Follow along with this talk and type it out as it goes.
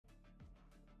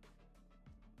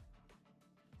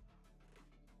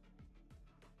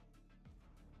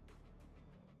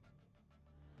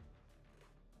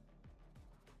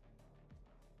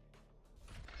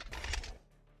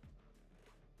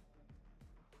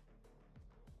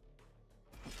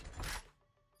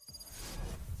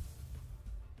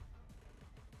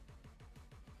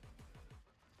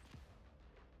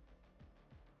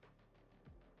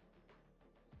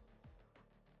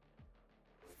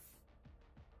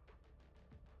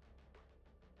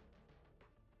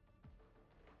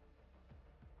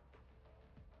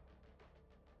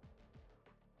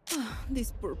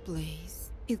This poor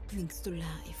place, it clings to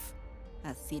life.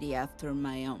 A city after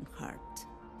my own heart.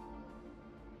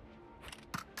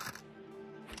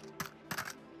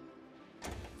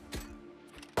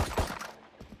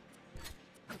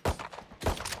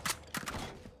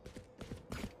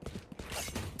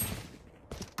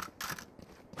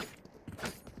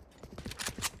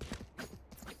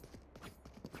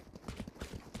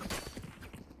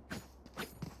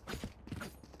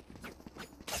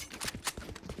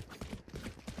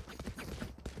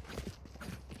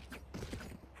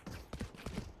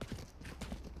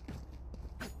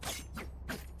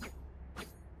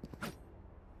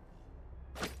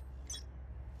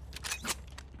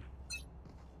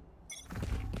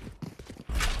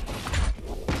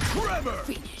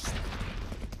 Finished.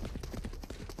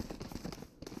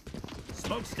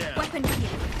 Smoke's down. Weapon here.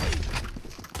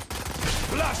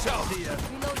 Flash out here.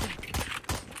 Reloading.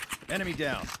 Enemy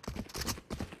down.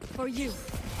 For you.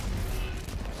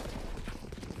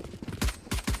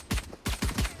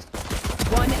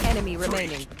 One enemy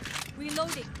remaining.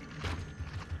 Reloading.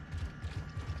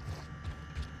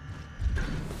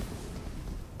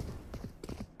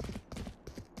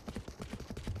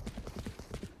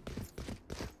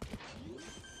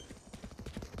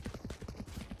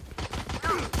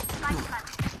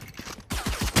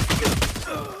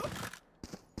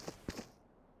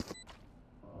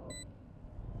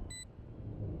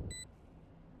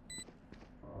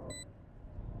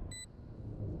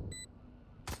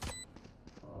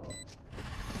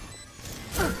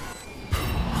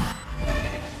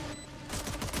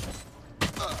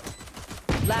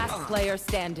 Last player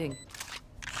standing.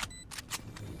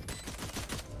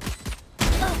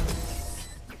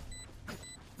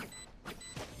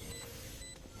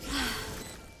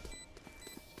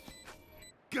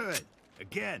 Good.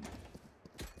 Again.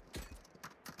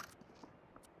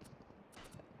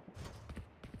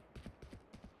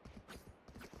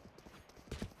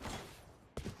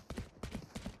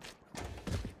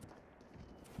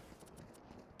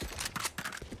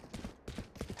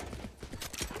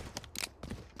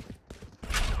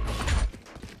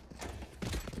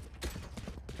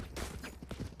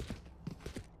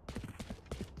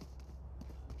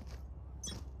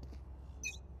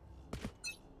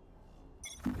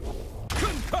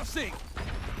 Concussing!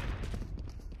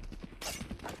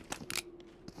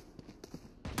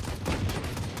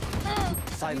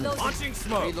 Silence. Launching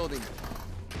smoke! Reloading.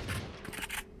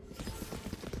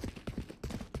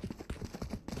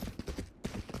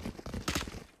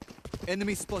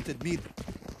 Enemy spotted mid.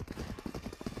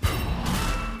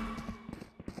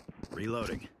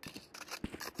 Reloading.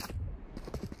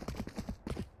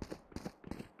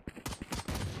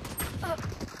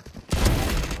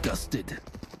 Dusted.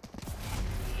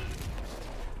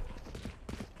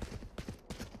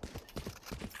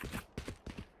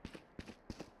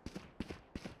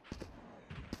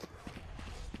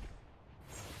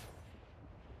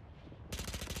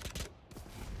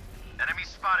 Enemy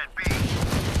spotted B.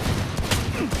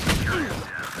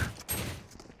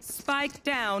 Spike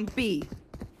down B.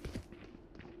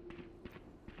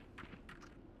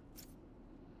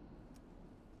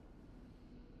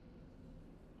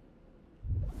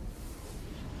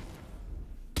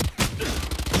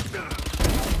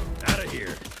 Out of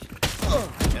here.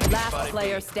 Last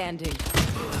player standing.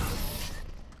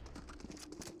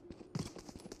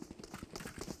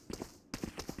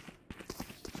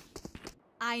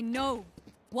 I know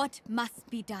what must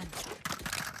be done.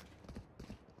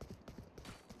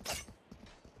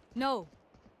 No.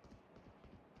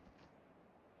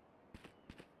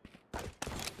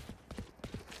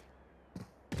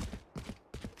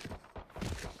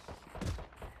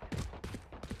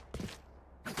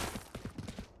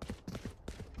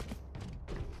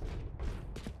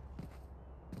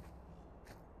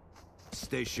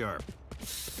 Stay sharp.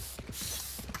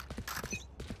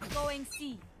 Going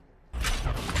C.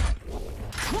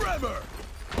 Trevor!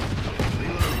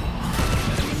 Reloading.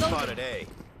 Enemy spotted A.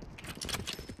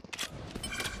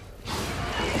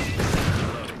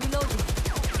 Reloading.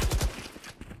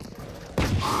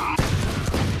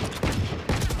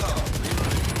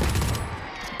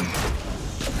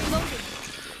 Reloading.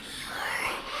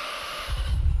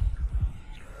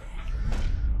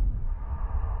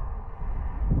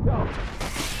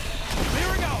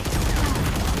 Clearing out!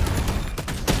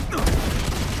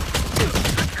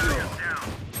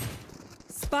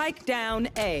 Spike down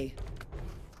A.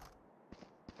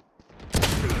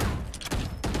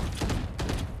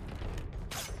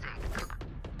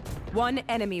 One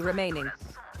enemy remaining.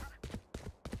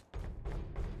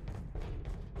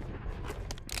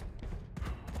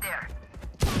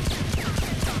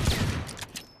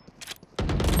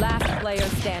 Last player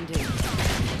standing.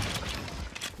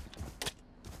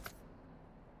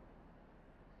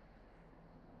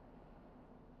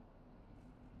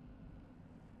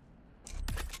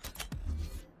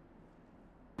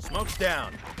 Smoke's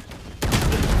down.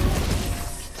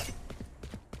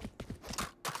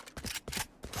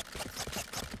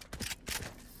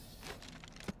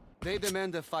 They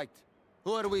demand a fight.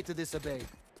 Who are we to disobey?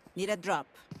 Need a drop.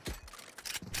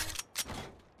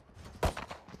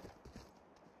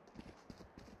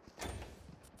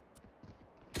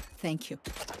 Thank you.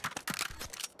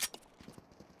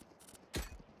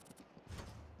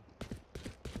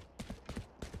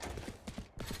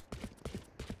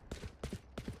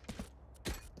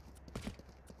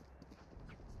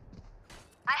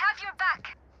 I have your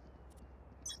back.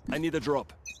 I need a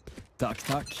drop. Tack,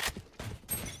 tack.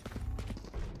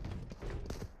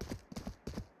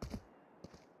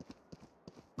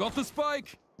 Got the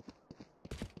spike!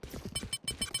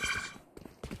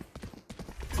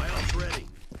 My ult's ready.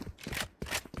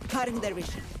 Cutting their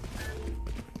vision.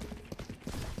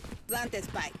 Plant a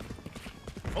spike.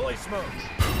 Fully smoked.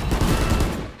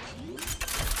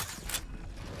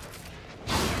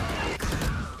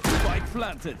 Spike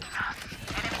planted.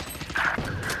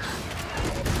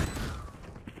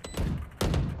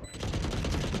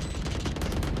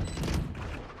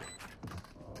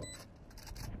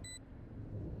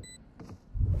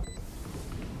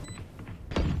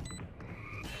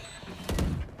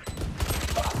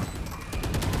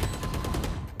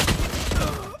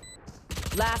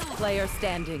 Last player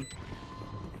standing.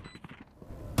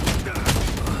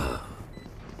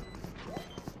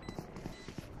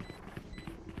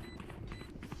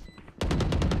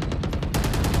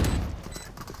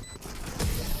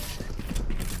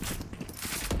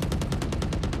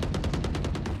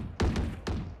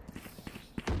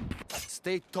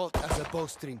 Stay taut as a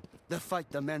bowstring. The fight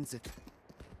demands it.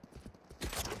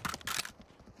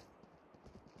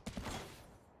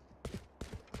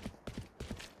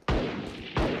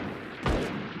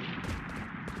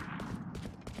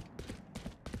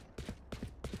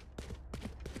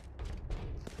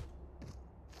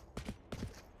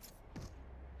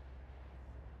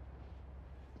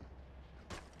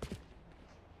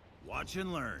 Watch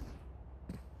and learn.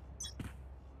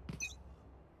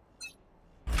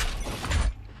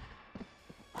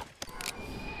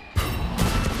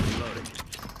 Reloading.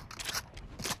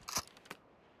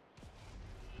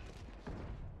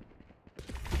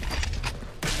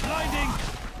 Blinding!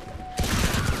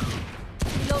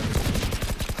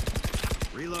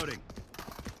 Reloading.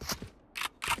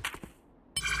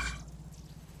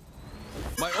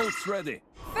 My ult's ready.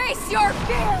 Face your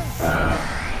fear!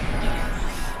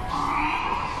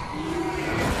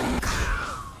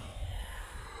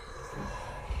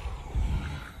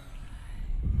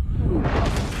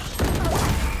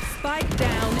 Spike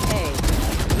down A.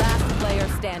 Last player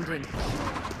standing.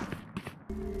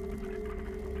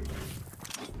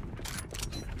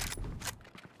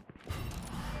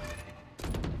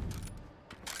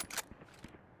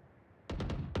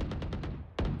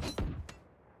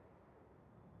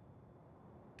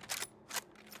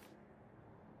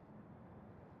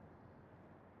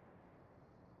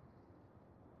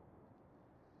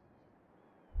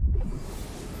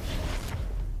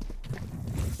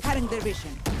 Cutting their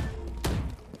vision.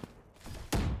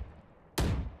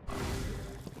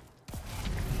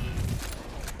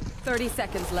 Thirty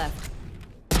seconds left.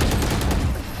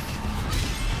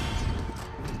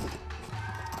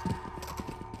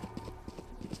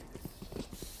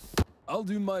 I'll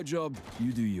do my job,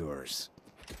 you do yours.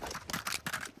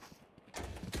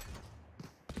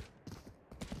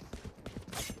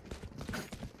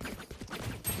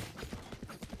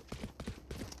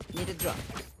 Need a drop.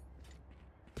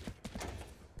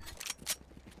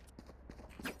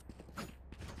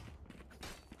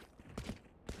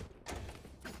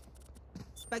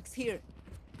 Spike's here.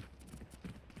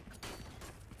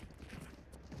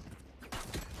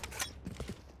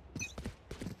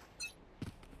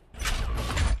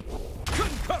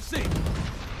 Concussing!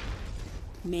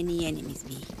 Many enemies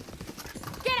be.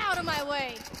 Get out of my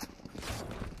way!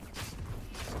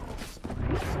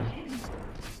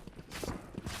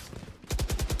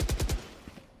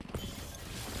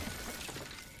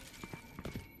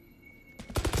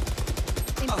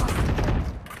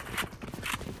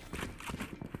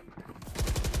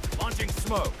 Launching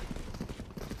smoke.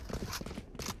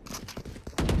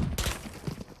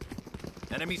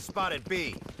 Enemy spotted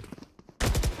B.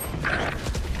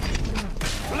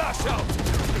 Flash out!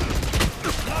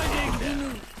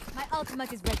 Blinding! My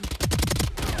ultimate is ready.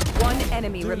 One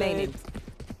enemy Too remaining. late.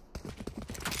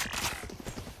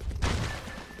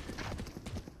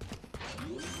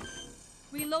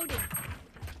 Reloading.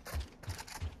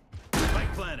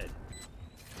 Spike planted.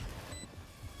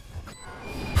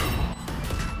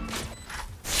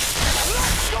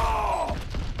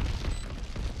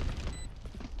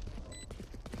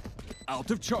 Out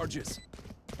of charges.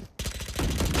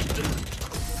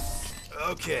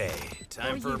 Okay,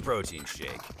 time for a protein shake.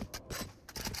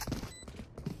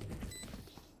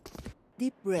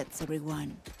 Deep breaths,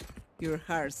 everyone. Your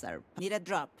hearts are... Need a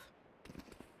drop.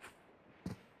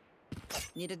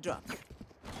 Need a drop.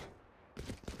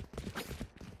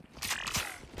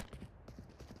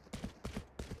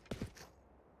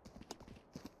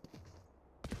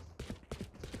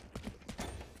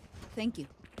 Thank you.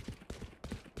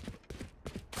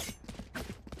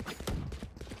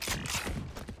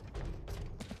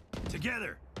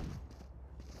 Together.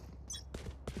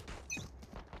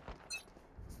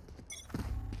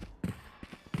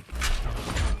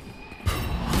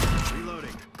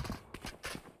 Reloading.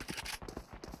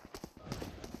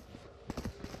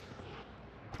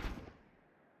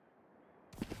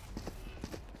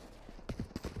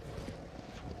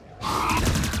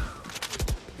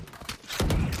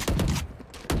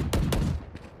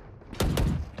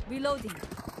 Reloading.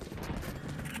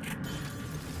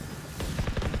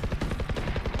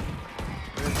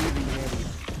 Revealing area.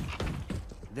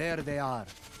 There they are.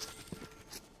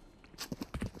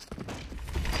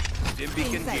 Dim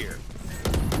beacon Inside. here.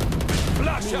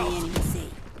 Flash Many out. enemies say.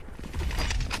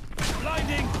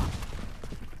 Blinding.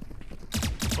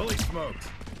 Fully smoked.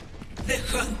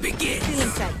 Still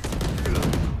inside.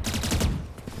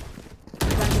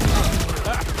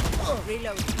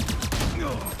 Reload.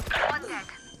 One dead.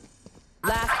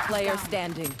 Last player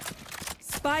standing.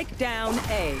 Spike down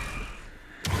A.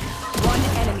 One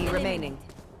enemy remaining.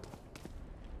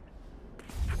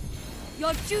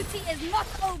 Your duty is not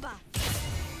over.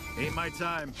 Ain't my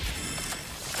time.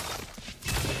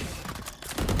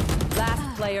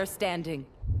 Last player standing.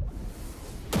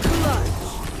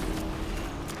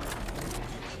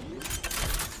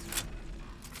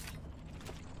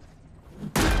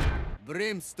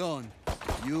 Brimstone,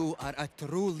 you are a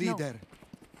true leader.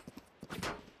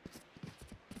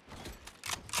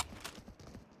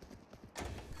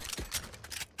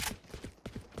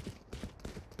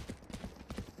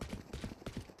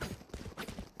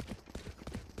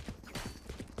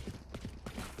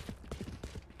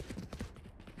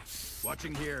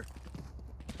 Watching here.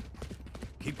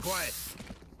 Keep quiet.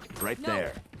 Right No.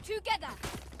 there. Together.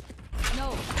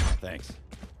 No. Thanks.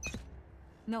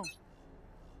 No.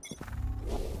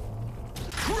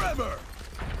 Trevor.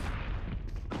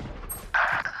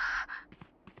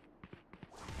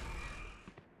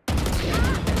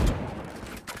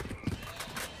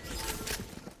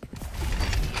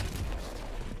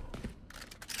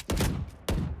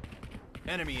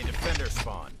 Enemy and defender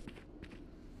spawn.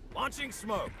 Launching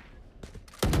smoke.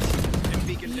 Dim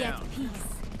beacon Be down. at peace.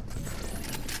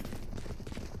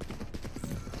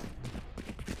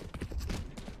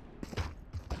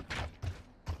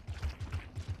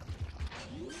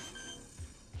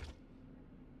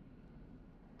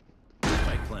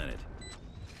 Spike planted.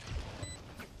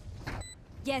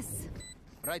 Yes.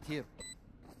 Right here.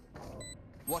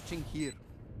 Watching here.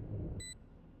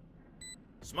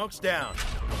 Smoke's down.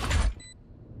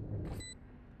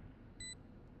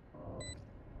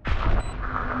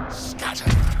 Scatter.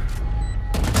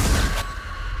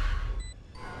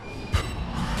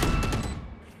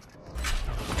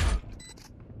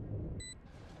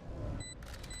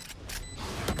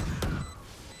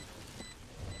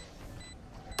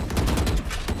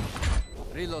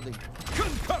 Reloading.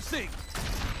 Concussing.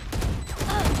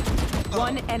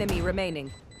 One enemy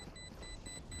remaining.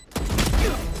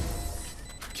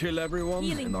 Kill everyone,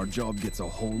 Healing. and our job gets a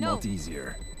whole No. lot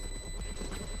easier.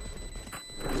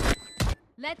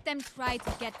 Let them try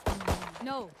to get to me.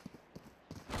 No.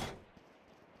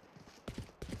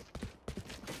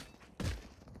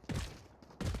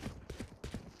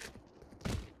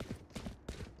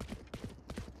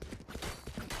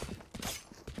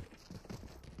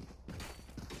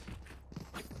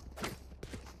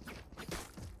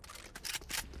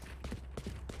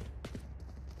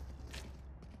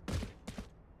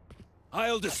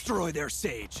 I'll destroy their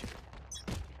sage.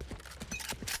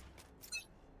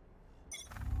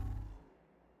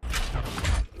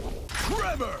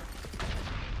 Trevor!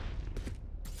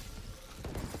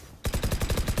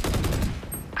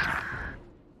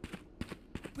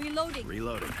 Reloading.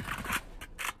 Reloading.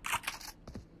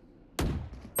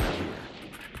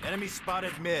 Enemy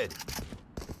spotted mid.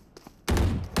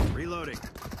 Reloading.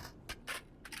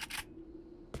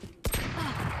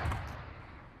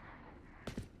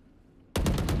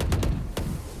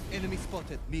 Enemy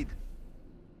spotted mid.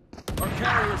 Our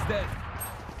Carrier's dead.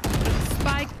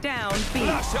 Spike down B.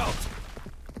 Flash out.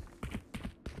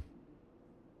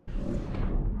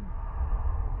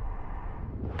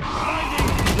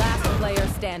 Last player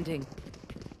standing.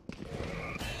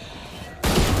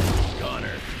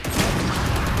 Goner.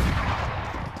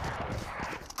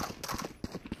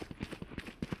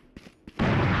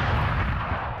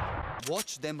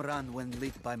 Watch them run when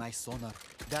lit by my sonar.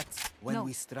 That's when No,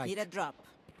 we strike. need a drop.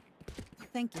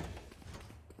 Thank you.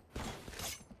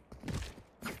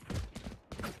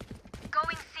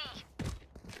 Going C.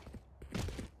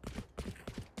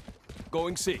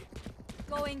 Going C.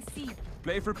 Going C.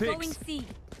 Play for Going pigs. C.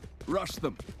 Rush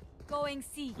them. Going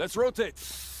C. Let's rotate.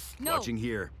 No. Watching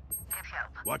here. Need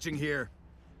help. Watching here.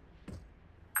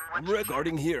 I'm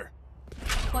regarding here.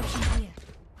 Watching here.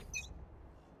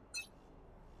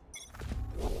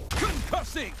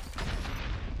 Concussing.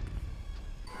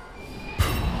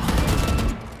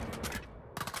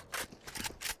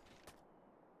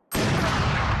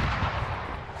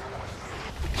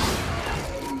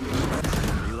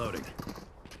 Reloading.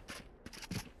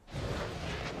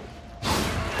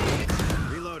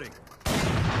 Reloading.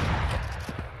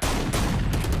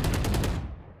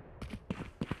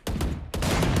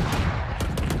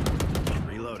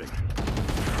 Reloading.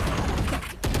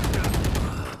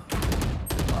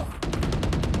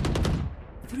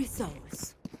 Three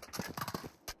souls.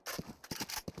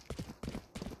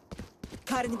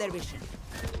 Cutting their vision.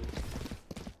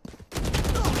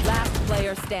 Last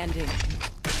player standing.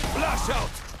 Flash out.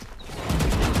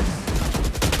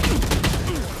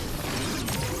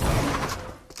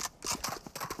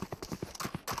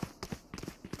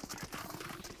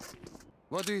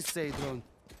 What do you say, drone?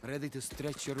 Ready to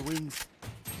stretch your wings?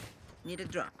 Need a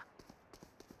drop.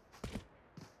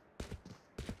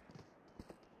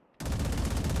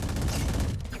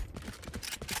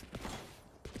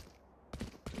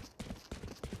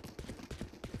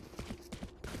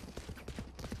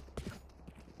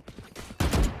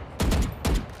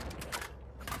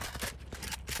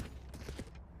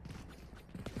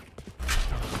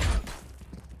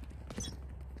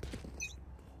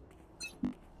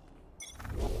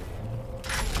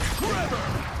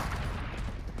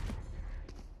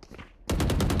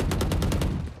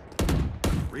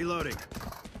 Reloading.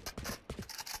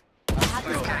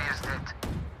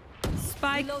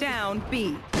 Spike down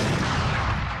B.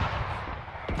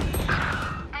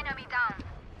 Enemy down.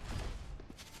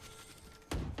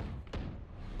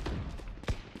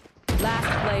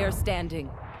 Last player standing.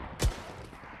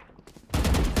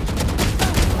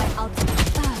 My ultimate.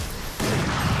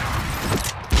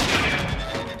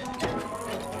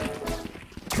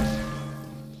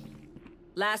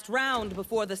 Last round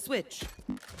before the switch.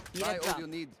 Need Buy a all drop. you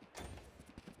need.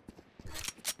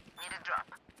 Need a drop.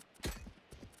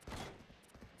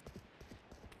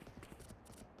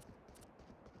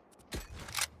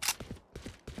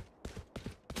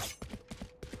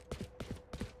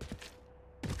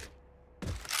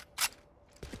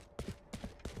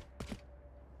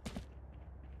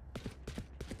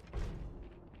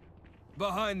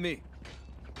 Behind me.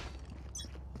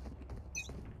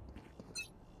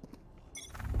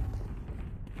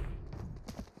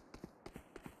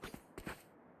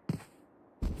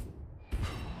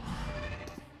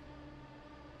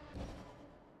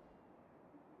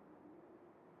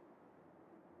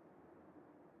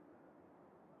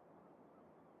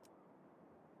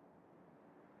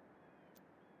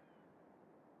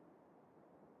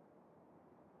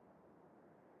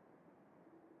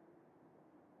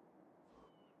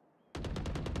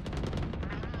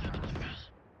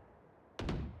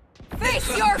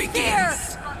 Face your fear!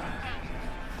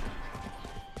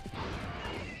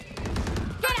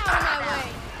 Get out of my way!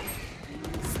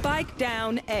 Spike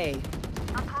down A.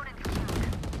 Opponent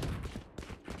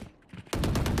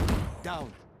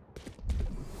Down.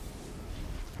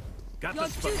 Got Your the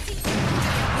spot. duty.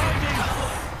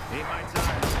 Ain't my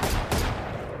time.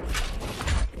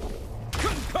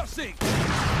 Concussing.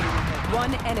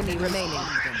 One enemy remaining.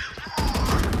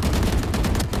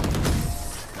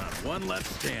 Not one left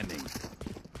standing.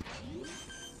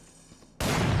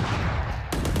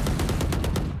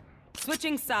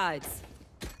 Switching sides.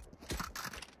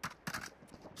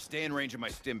 Stay in range of my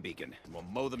stim beacon, and we'll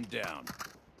mow them down.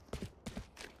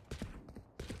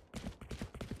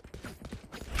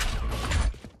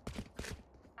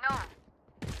 No.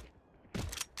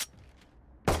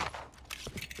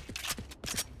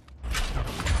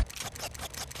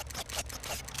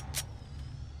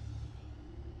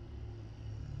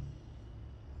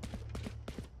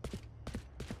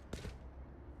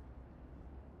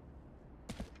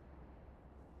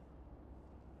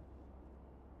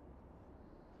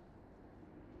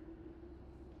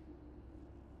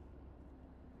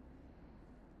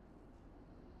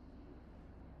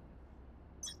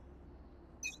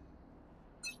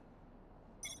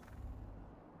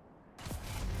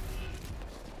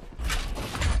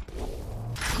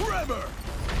 Tremor!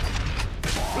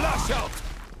 Flash out!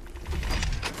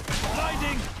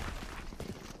 Blinding!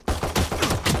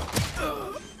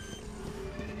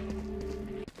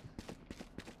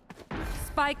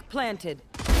 Spike planted.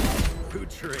 Who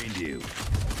trained you?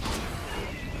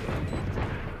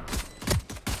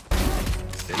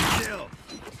 Sit still.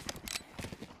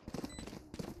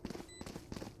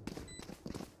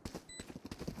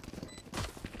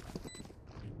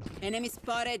 Enemy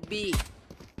spotted B.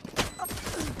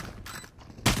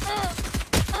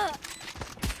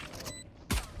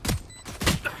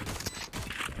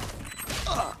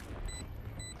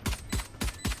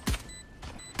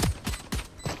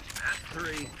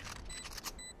 Three.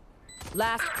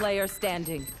 Last player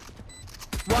standing.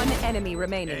 One enemy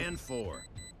remaining. And 4.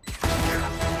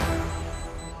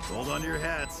 Hold on to your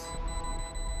hats.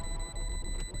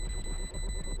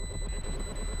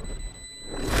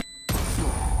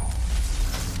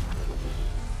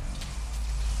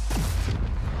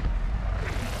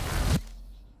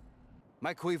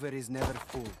 My quiver is never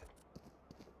full.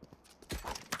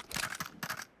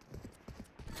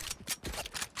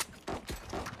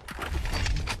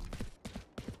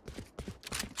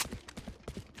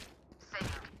 Saving.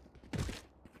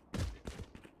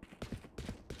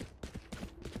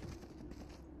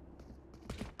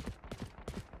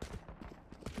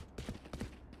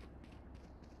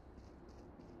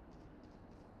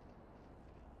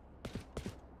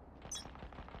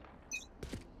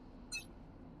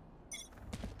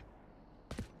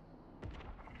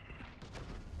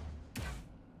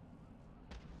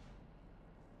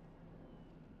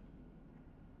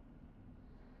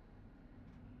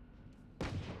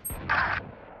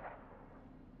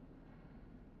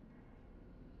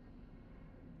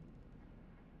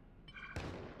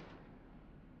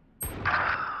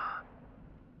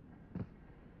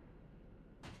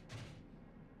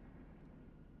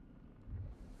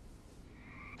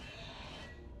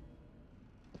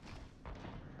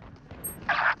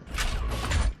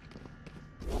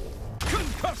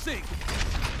 Concussing!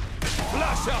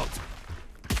 Flash out!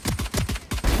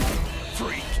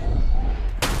 Freak!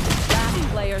 Last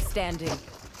player standing.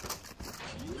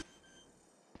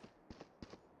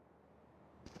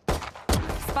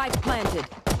 Spike planted.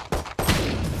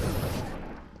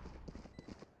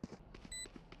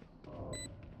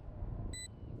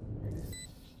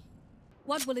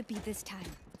 What will it be this time?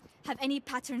 Have any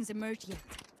patterns emerged yet?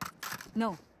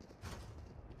 No.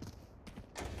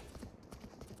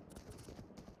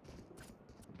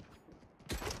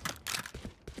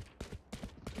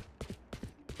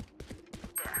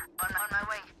 There. On my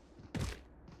way.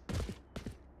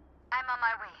 I'm on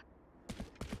my way.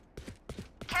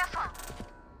 Careful.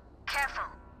 Careful.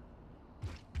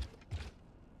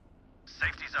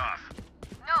 Safety's off.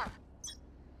 No.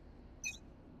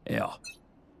 Yeah.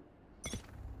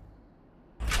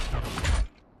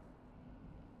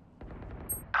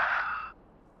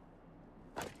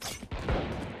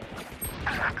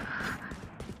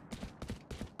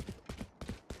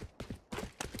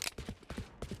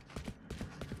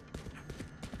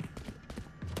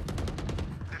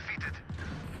 Defeated.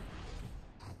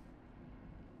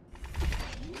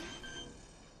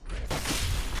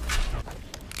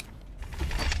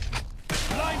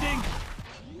 Blinding!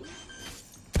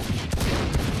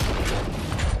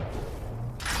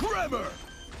 Tremor!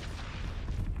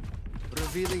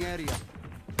 Revealing area.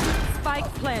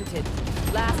 Spike planted.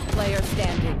 Last player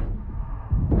standing.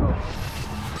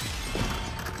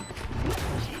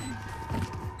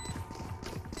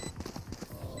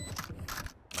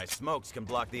 My smokes can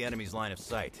block the enemy's line of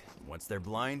sight. Once they're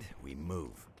blind, we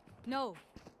move. No.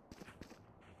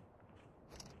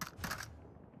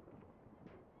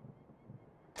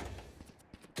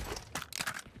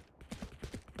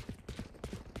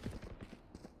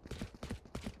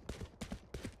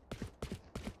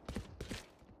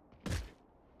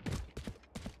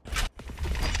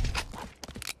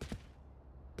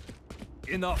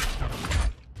 Enough!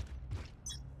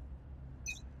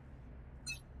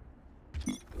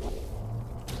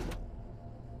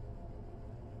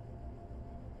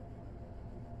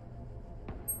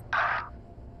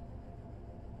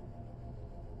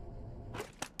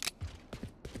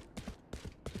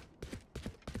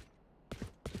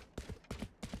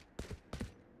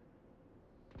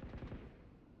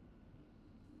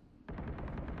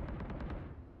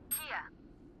 Here.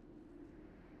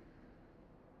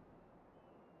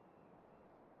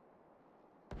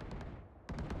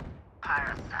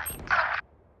 Parasite.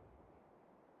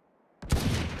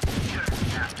 You're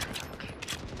nothing.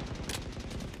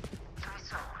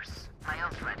 Resource. My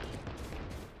ult ready.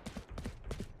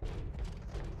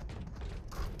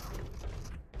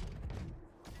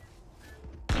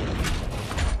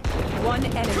 One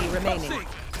enemy remaining.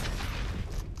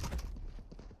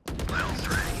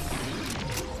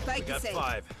 Spike Got safe.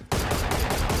 5.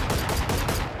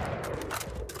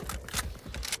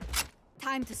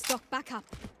 Time to stock back up.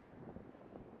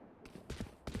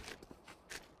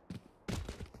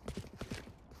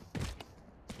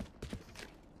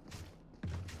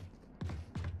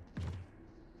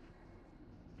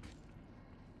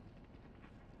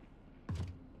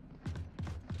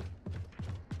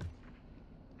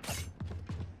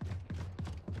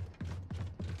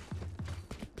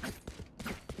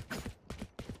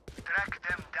 Track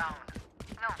them down.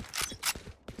 No.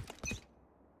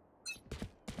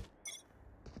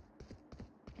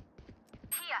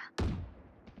 Here.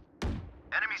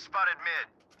 Enemy spotted mid.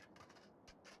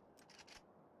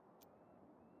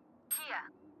 Here.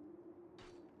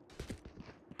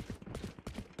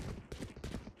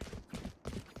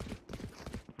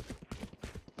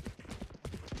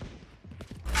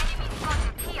 Enemy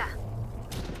spotted here.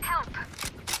 Help.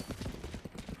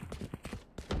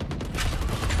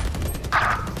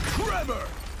 Tremor!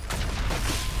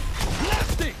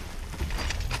 Blasting!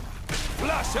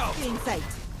 Flash out! Still in sight.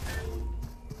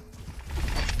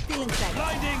 Still in sight.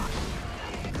 Blinding!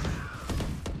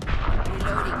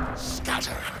 Reloading.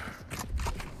 Scatter!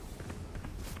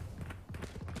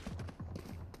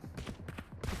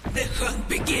 The hunt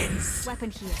begins.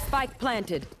 Weapon here. Spike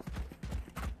planted.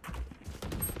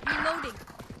 Reloading.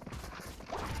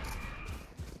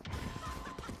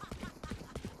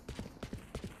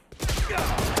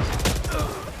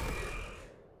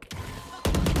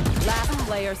 Last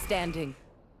player standing.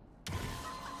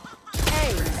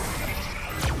 Hey!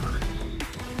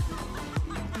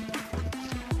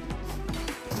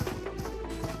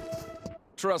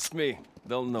 Trust me,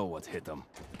 they'll know what hit them.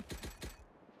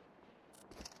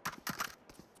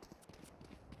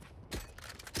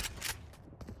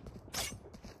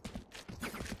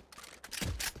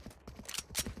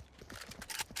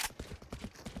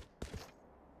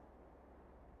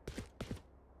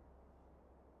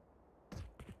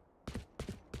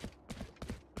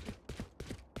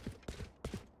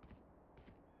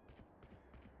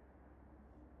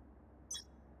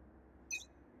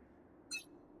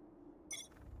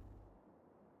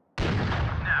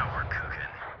 Now we're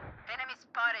cooking. Enemy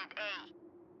spotted A.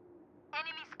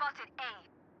 Enemy spotted A.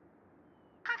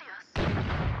 Adios.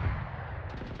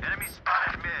 Enemy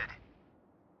spotted mid.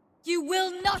 You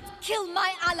will not kill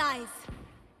my allies!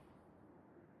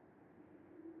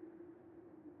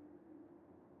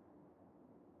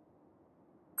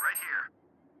 Right here.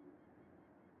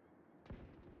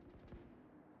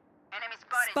 Enemy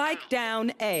spotted Spike A.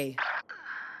 down A.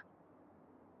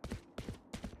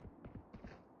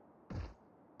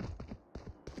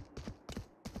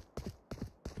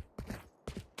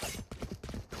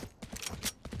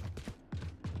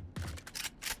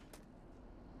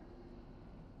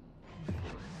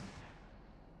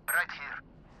 Right here.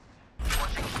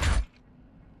 Watching here.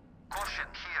 Caution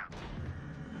here.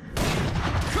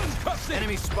 Concussing!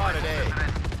 Enemy spotted A.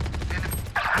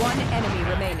 One enemy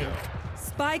remaining.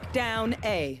 Spike down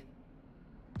A.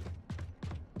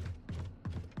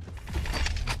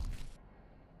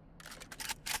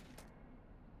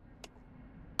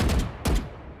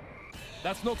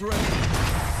 That's not ready.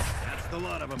 That's the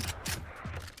lot of them.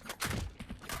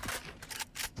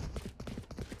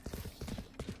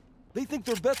 They think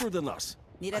they're better than us.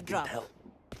 Need a drop.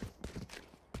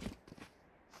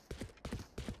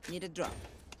 Need a drop.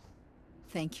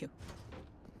 Thank you.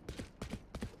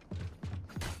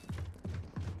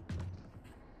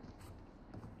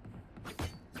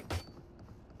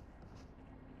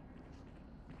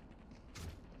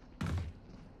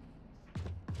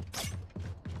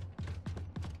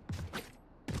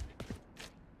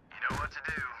 You know what to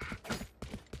do.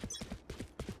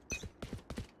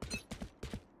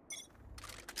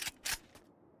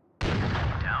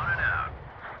 Down and out.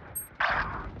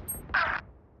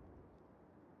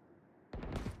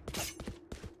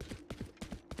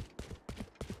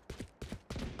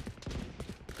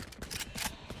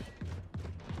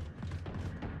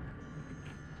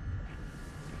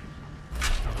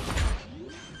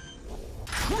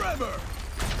 Tremor!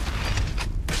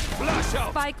 Flash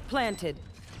out! Spike planted.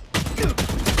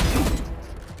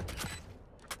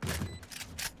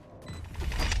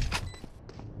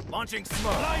 Launching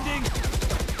smoke. Blinding!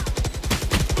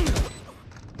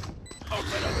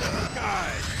 Open up the sky.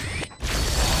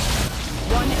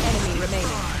 One enemy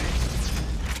remaining.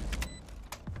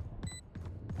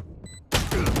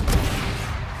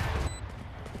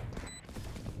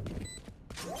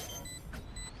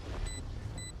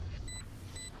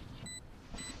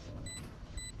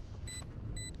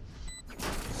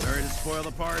 Sorry to spoil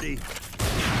the party.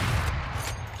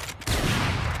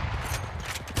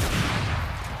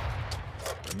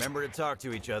 Remember to talk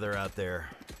to each other out there.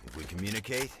 If we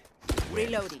communicate, we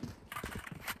win. Reloading.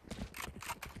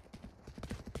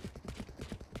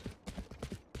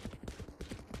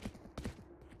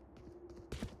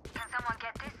 Can someone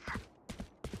get this?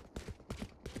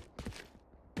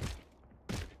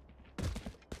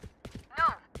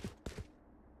 No.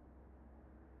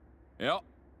 Ja,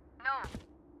 No.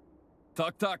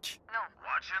 tack, tack. No.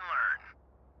 Watch and learn.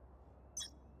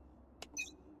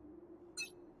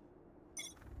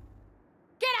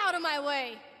 Get out of my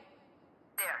way!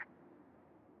 There.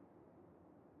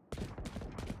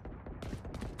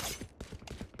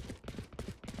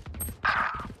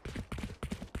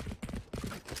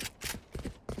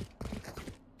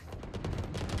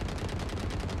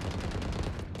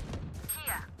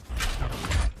 Here.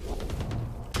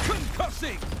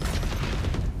 Concussing!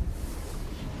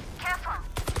 Careful.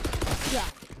 Yeah.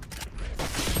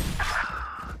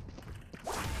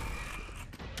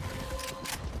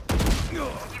 You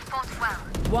fought well.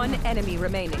 One enemy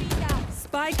remaining.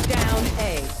 Spike down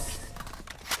A.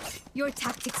 Your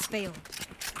tactics failed.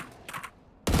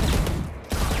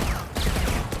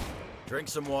 Drink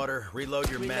some water, reload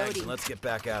your mags, Reloading. and let's get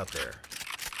back out there.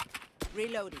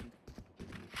 Reloading.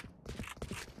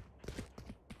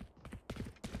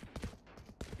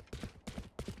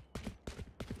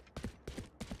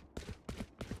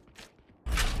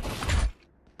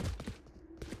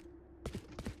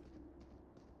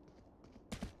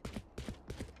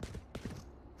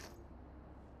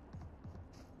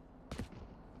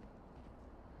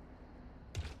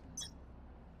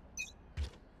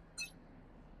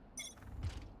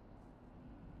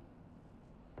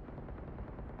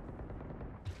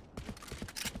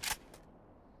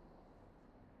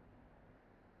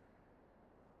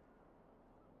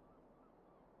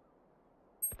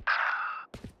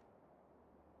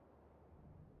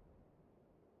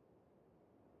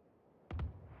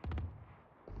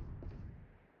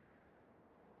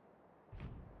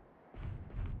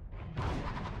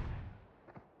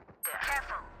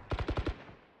 Careful.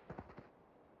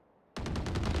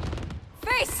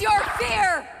 Face your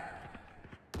fear!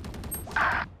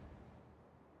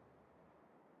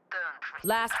 Don't.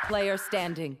 Last player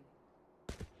standing.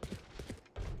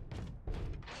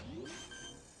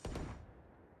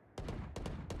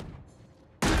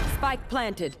 Spike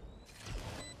planted.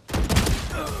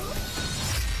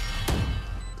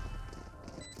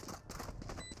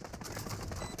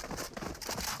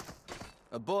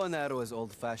 A bow and arrow is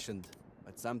old-fashioned,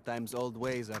 but sometimes old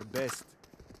ways are best.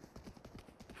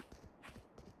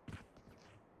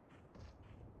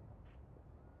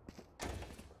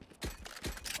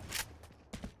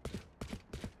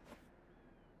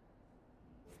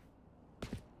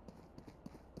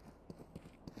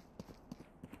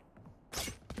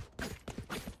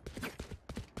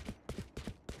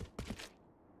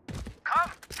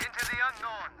 Come into the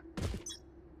unknown.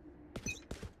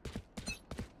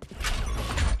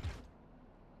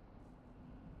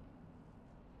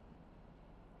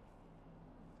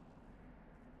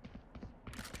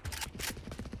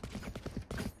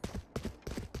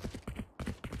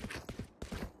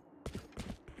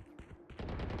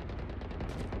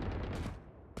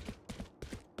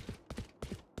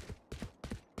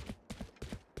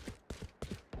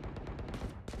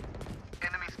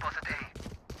 Enemy spotted A.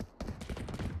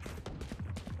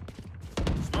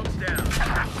 Smoke's down.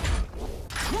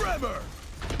 Trevor!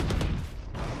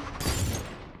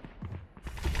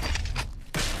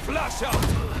 Flash out!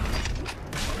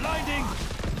 Blinding!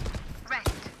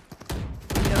 Rest.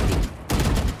 Reloading.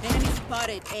 Enemy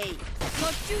spotted A.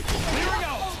 Clearing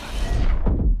out!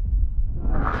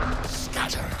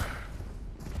 Scatter.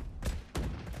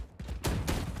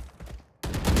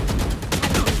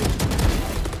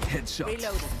 Headshot.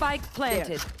 Reloading. Spike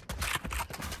planted.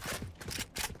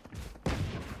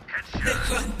 The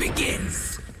hunt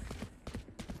begins.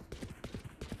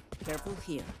 Careful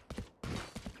here.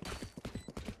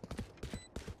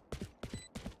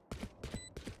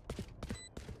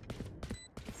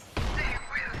 They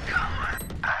will come.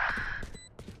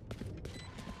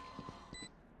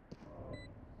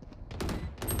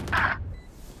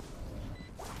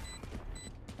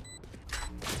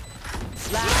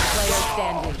 Last player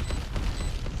standing.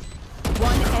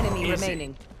 One enemy Easy.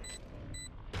 remaining.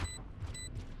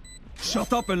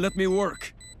 Shut up and let me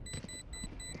work.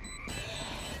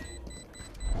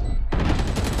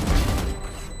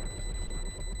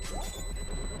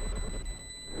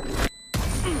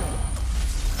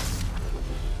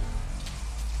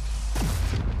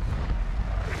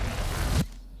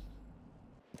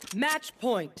 Match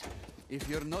point. If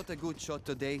you're not a good shot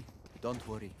today, don't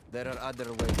worry. There are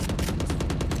other ways.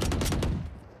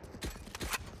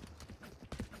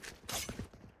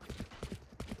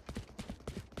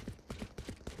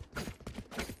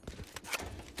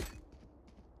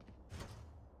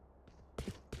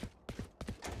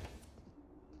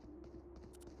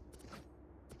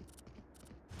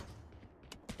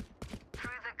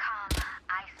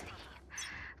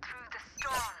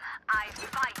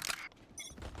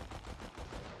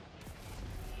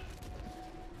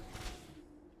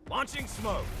 Launching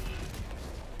smoke.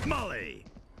 Molly.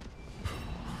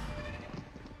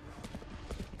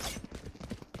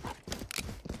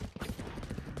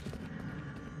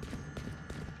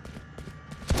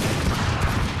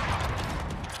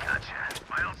 Gotcha.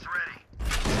 My ult's ready.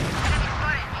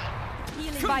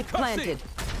 Spike planted.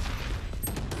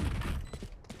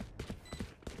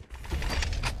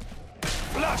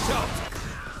 Flash out.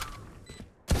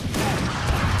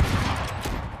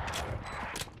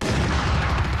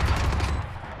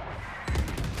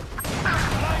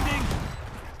 Blinding.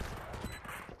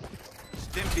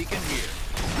 Stim beacon here.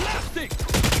 Blasting.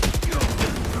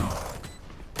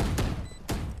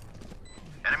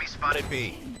 Enemy spotted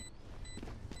B.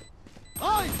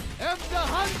 I am the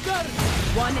hunter!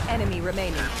 One enemy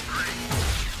remaining.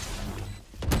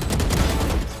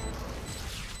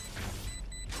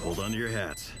 Hold on to your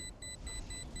hats.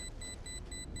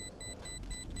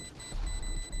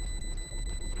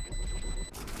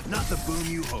 Not the boom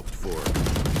you hoped for.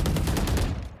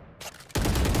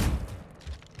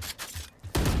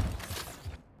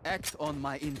 Act on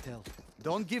my intel.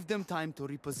 Don't give them time to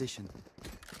reposition.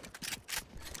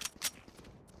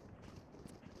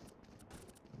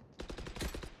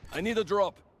 I need a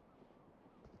drop.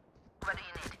 What do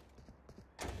you need?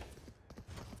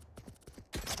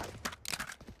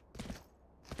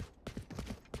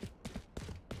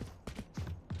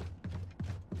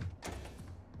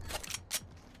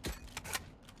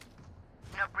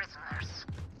 No prisoners.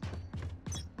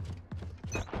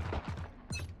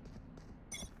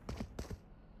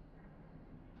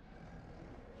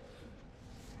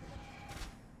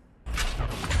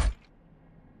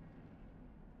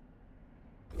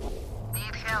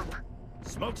 Need help.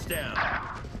 Smoke's down.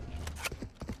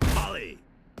 Molly.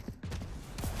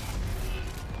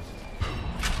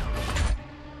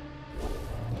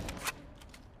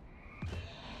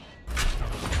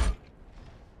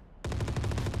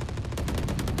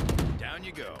 Down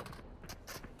you go.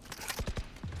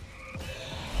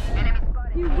 Enemy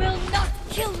spotted. You will not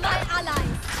kill my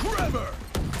allies! Trevor.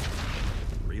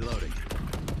 Reloading.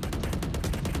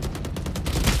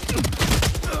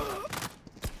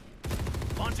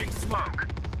 Launching smoke.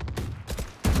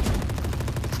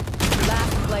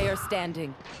 Last player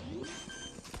standing.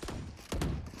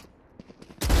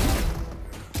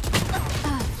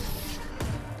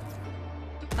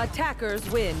 Attackers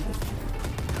win.